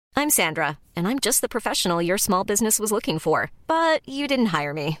I'm Sandra, and I'm just the professional your small business was looking for. But you didn't hire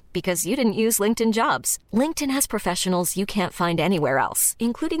me because you didn't use LinkedIn Jobs. LinkedIn has professionals you can't find anywhere else,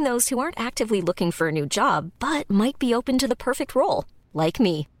 including those who aren't actively looking for a new job, but might be open to the perfect role, like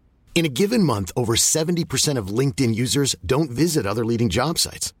me. In a given month, over 70% of LinkedIn users don't visit other leading job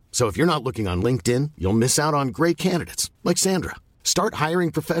sites. So if you're not looking on LinkedIn, you'll miss out on great candidates like Sandra. Start hiring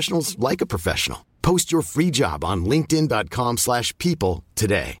professionals like a professional. Post your free job on linkedin.com/people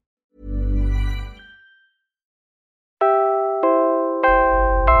today.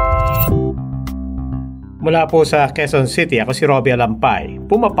 Mula po sa Quezon City, ako si Robbie Alampay,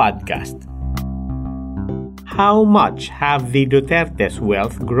 Puma Podcast. How much have the Duterte's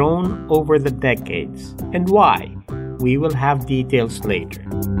wealth grown over the decades, and why? We will have details later.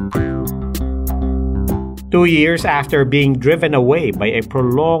 2 years after being driven away by a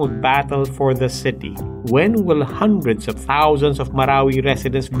prolonged battle for the city, when will hundreds of thousands of Marawi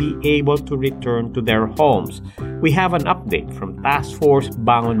residents be able to return to their homes? We have an update from Task Force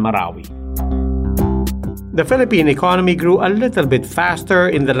Bangon Marawi. The Philippine economy grew a little bit faster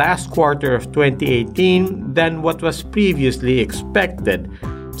in the last quarter of 2018 than what was previously expected.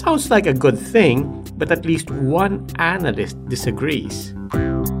 Sounds like a good thing, but at least one analyst disagrees.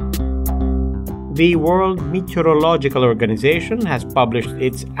 The World Meteorological Organization has published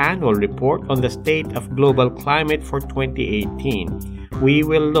its annual report on the state of global climate for 2018. We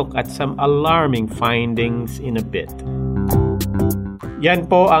will look at some alarming findings in a bit. Yan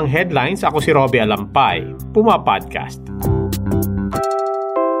po ang headlines. Ako si Robbie Alampay, Puma Podcast.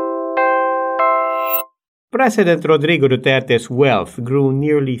 President Rodrigo Duterte's wealth grew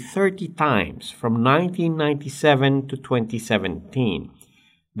nearly 30 times from 1997 to 2017.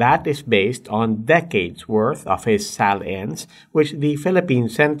 That is based on decades worth of his SALENs, which the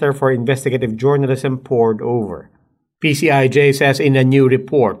Philippine Center for Investigative Journalism pored over. PCIJ says in a new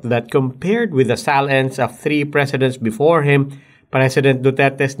report that compared with the SALENs of 3 presidents before him, President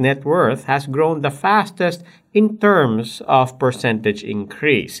Duterte's net worth has grown the fastest in terms of percentage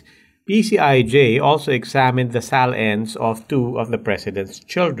increase. PCIJ also examined the SALENs of 2 of the president's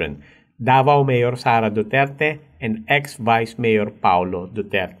children, Davao Mayor Sara Duterte and ex-Vice Mayor Paulo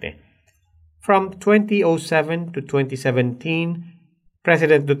Duterte. From 2007 to 2017,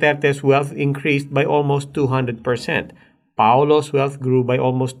 President Duterte's wealth increased by almost 200%. Paulo's wealth grew by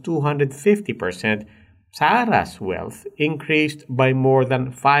almost 250%. Sara's wealth increased by more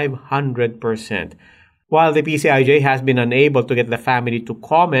than 500%. While the PCIJ has been unable to get the family to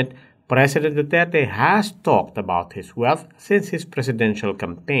comment, President Duterte has talked about his wealth since his presidential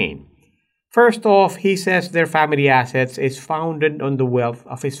campaign. First off, he says their family assets is founded on the wealth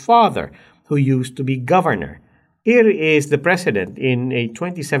of his father, who used to be governor. Here is the president in a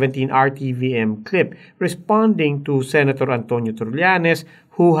 2017 RTVM clip responding to Senator Antonio Trillanes,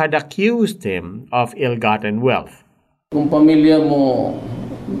 who had accused him of ill-gotten wealth. Kung pamilya mo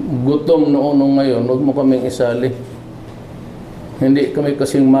gutom noon o ngayon, huwag mo kaming isali. Hindi kami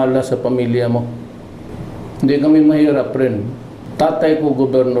kasing mala sa pamilya mo. Hindi kami mahirap rin. Tatay ko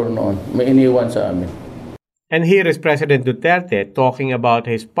gobernador noon, may iniwan sa amin. And here is President Duterte talking about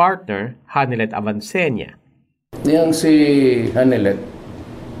his partner, Hanilet Avancenia. Yang si Hanilet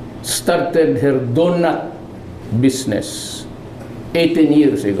started her donut business 18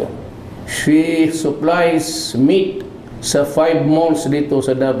 years ago. She supplies meat sa 5 malls dito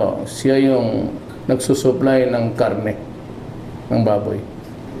sa Davao. Siya yung nagsusupply ng karne, ng baboy.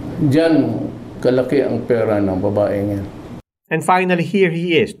 Diyan kalaki ang pera ng babaeng yan. And finally, here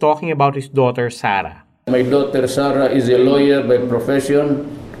he is talking about his daughter Sara. My daughter Sara is a lawyer by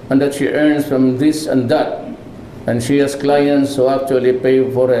profession, and that she earns from this and that. And she has clients who actually pay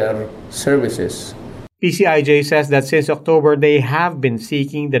for her services. PCIJ says that since October, they have been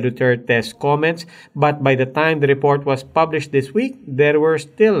seeking the Duterte's comments, but by the time the report was published this week, there were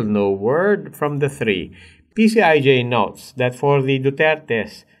still no word from the 3. PCIJ notes that for the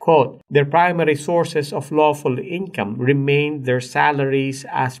Duterte's, quote, their primary sources of lawful income remained their salaries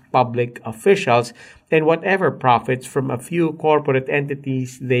as public officials and whatever profits from a few corporate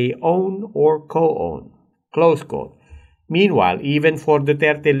entities they own or co-own. Close quote. Meanwhile, even for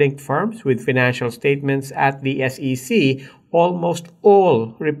Duterte-linked firms with financial statements at the SEC, almost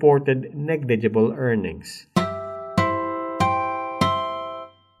all reported negligible earnings.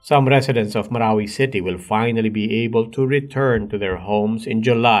 Some residents of Marawi City will finally be able to return to their homes in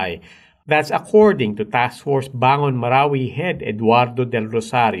July. That's according to Task Force Bangon Marawi head Eduardo Del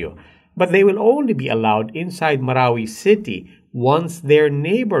Rosario. But they will only be allowed inside Marawi City once their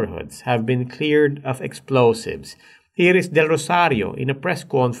neighborhoods have been cleared of explosives. Here is Del Rosario in a press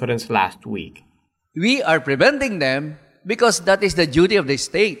conference last week. We are preventing them because that is the duty of the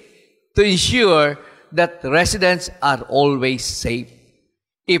state. to ensure that residents are always safe.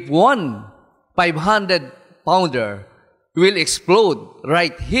 If one 500-pounder will explode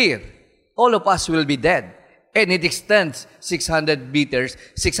right here, all of us will be dead. And it extends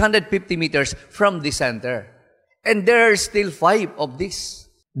 650 meters from the center. And there are still 5 of these.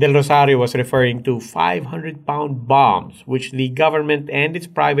 Del Rosario was referring to 500-pound bombs, which the government and its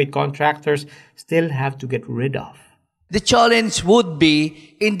private contractors still have to get rid of. The challenge would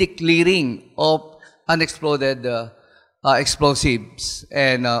be in the clearing of unexploded explosives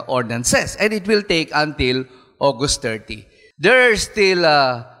and ordnances. And it will take until August 30. There are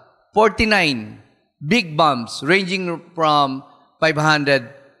still 49 big bombs ranging from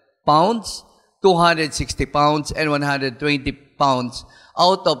 500 pounds, 260 pounds, and 120 pounds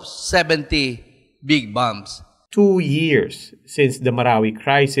out of 70 big bombs. 2 years since the Marawi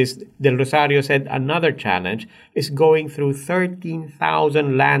crisis, Del Rosario said another challenge is going through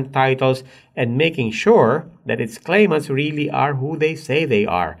 13,000 land titles and making sure that its claimants really are who they say they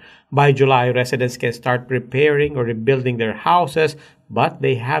are. By July, residents can start repairing or rebuilding their houses, but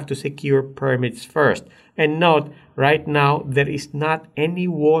they have to secure permits first. And note, right now, there is not any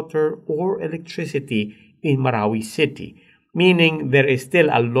water or electricity in Marawi City, meaning there is still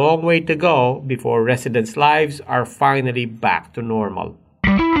a long way to go before residents' lives are finally back to normal.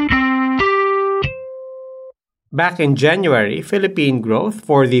 Back in January, Philippine growth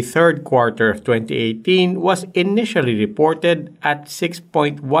for the third quarter of 2018 was initially reported at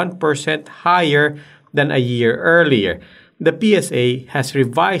 6.1% higher than a year earlier. The PSA has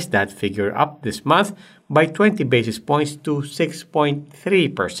revised that figure up this month by 20 basis points to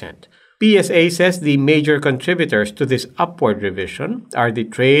 6.3%. PSA says the major contributors to this upward revision are the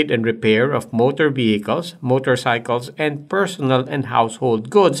trade and repair of motor vehicles, motorcycles, and personal and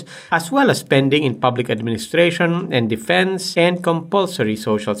household goods, as well as spending in public administration and defense and compulsory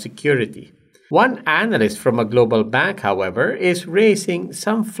social security. One analyst from a global bank, however, is raising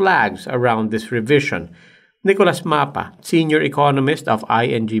some flags around this revision. Nicolas Mapa, senior economist of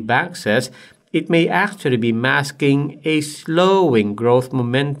ING Bank, says it may actually be masking a slowing growth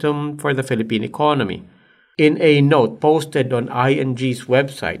momentum for the Philippine economy. In a note posted on ING's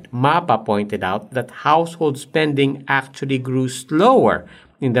website, Mapa pointed out that household spending actually grew slower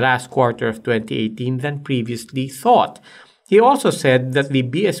in the last quarter of 2018 than previously thought. He also said that the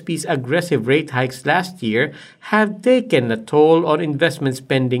BSP's aggressive rate hikes last year have taken a toll on investment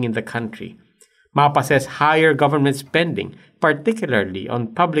spending in the country. Mapa says higher government spending, particularly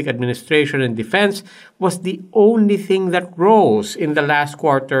on public administration and defense, was the only thing that rose in the last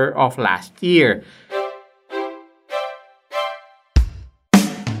quarter of last year.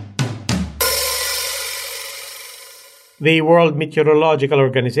 The World Meteorological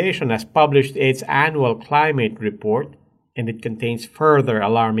Organization has published its annual climate report, and it contains further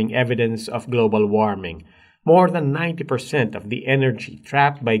alarming evidence of global warming. More than 90% of the energy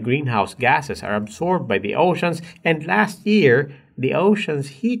trapped by greenhouse gases are absorbed by the oceans, and last year, the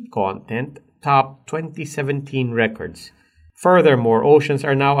ocean's heat content topped 2017 records. Furthermore, oceans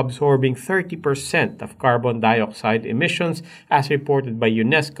are now absorbing 30% of carbon dioxide emissions as reported by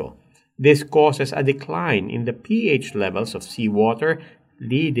UNESCO. This causes a decline in the pH levels of seawater,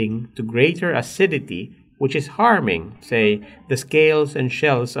 leading to greater acidity, which is harming, say, the scales and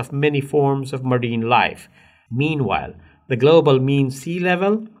shells of many forms of marine life. Meanwhile, the global mean sea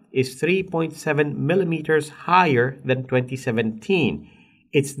level is 3.7 millimeters higher than 2017.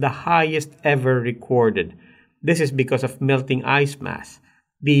 It's the highest ever recorded. This is because of melting ice mass.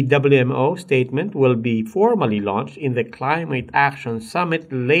 The WMO statement will be formally launched in the Climate Action Summit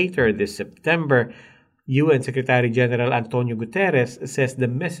later this September. UN Secretary General Antonio Guterres says the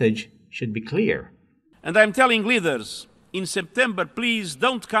message should be clear. And I'm telling leaders, in September, please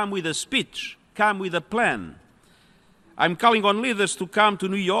don't come with a speech, come with a plan. I'm calling on leaders to come to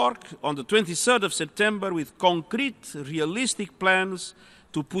New York on the 23rd of September with concrete, realistic plans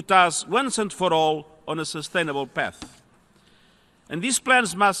to put us once and for all on a sustainable path. And these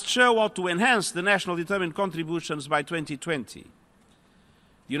plans must show how to enhance the national determined contributions by 2020. The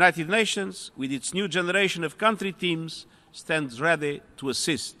United Nations, with its new generation of country teams, stands ready to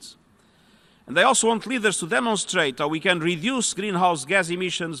assist. And I also want leaders to demonstrate how we can reduce greenhouse gas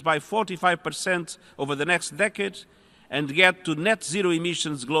emissions by 45% over the next decade and get to net zero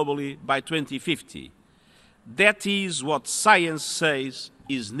emissions globally by 2050. That is what science says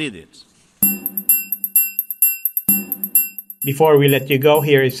is needed. Before we let you go,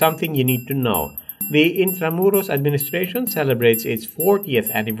 here is something you need to know. The Intramuros administration celebrates its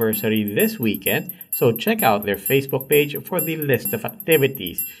 40th anniversary this weekend, so check out their Facebook page for the list of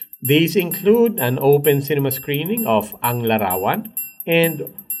activities. These include an open cinema screening of Ang Larawan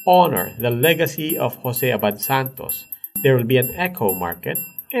and honor the legacy of Jose Abad Santos. There will be an echo market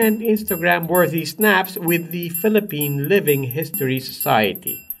and Instagram-worthy snaps with the Philippine Living History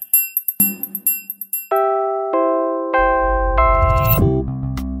Society.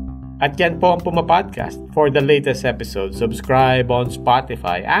 At yan po ang Puma Podcast. For the latest episode, subscribe on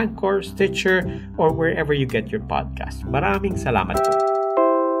Spotify, Anchor, Stitcher, or wherever you get your podcast. Maraming salamat po.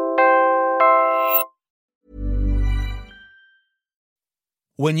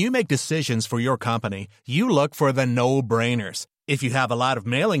 When you make decisions for your company, you look for the no-brainers. If you have a lot of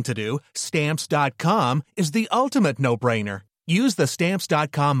mailing to do, Stamps.com is the ultimate no-brainer. Use the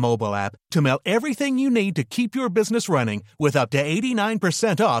Stamps.com mobile app to mail everything you need to keep your business running with up to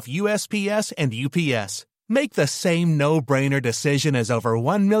 89% off USPS and UPS. Make the same no-brainer decision as over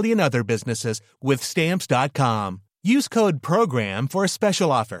 1 million other businesses with Stamps.com. Use code PROGRAM for a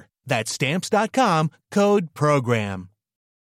special offer. That's Stamps.com, code PROGRAM.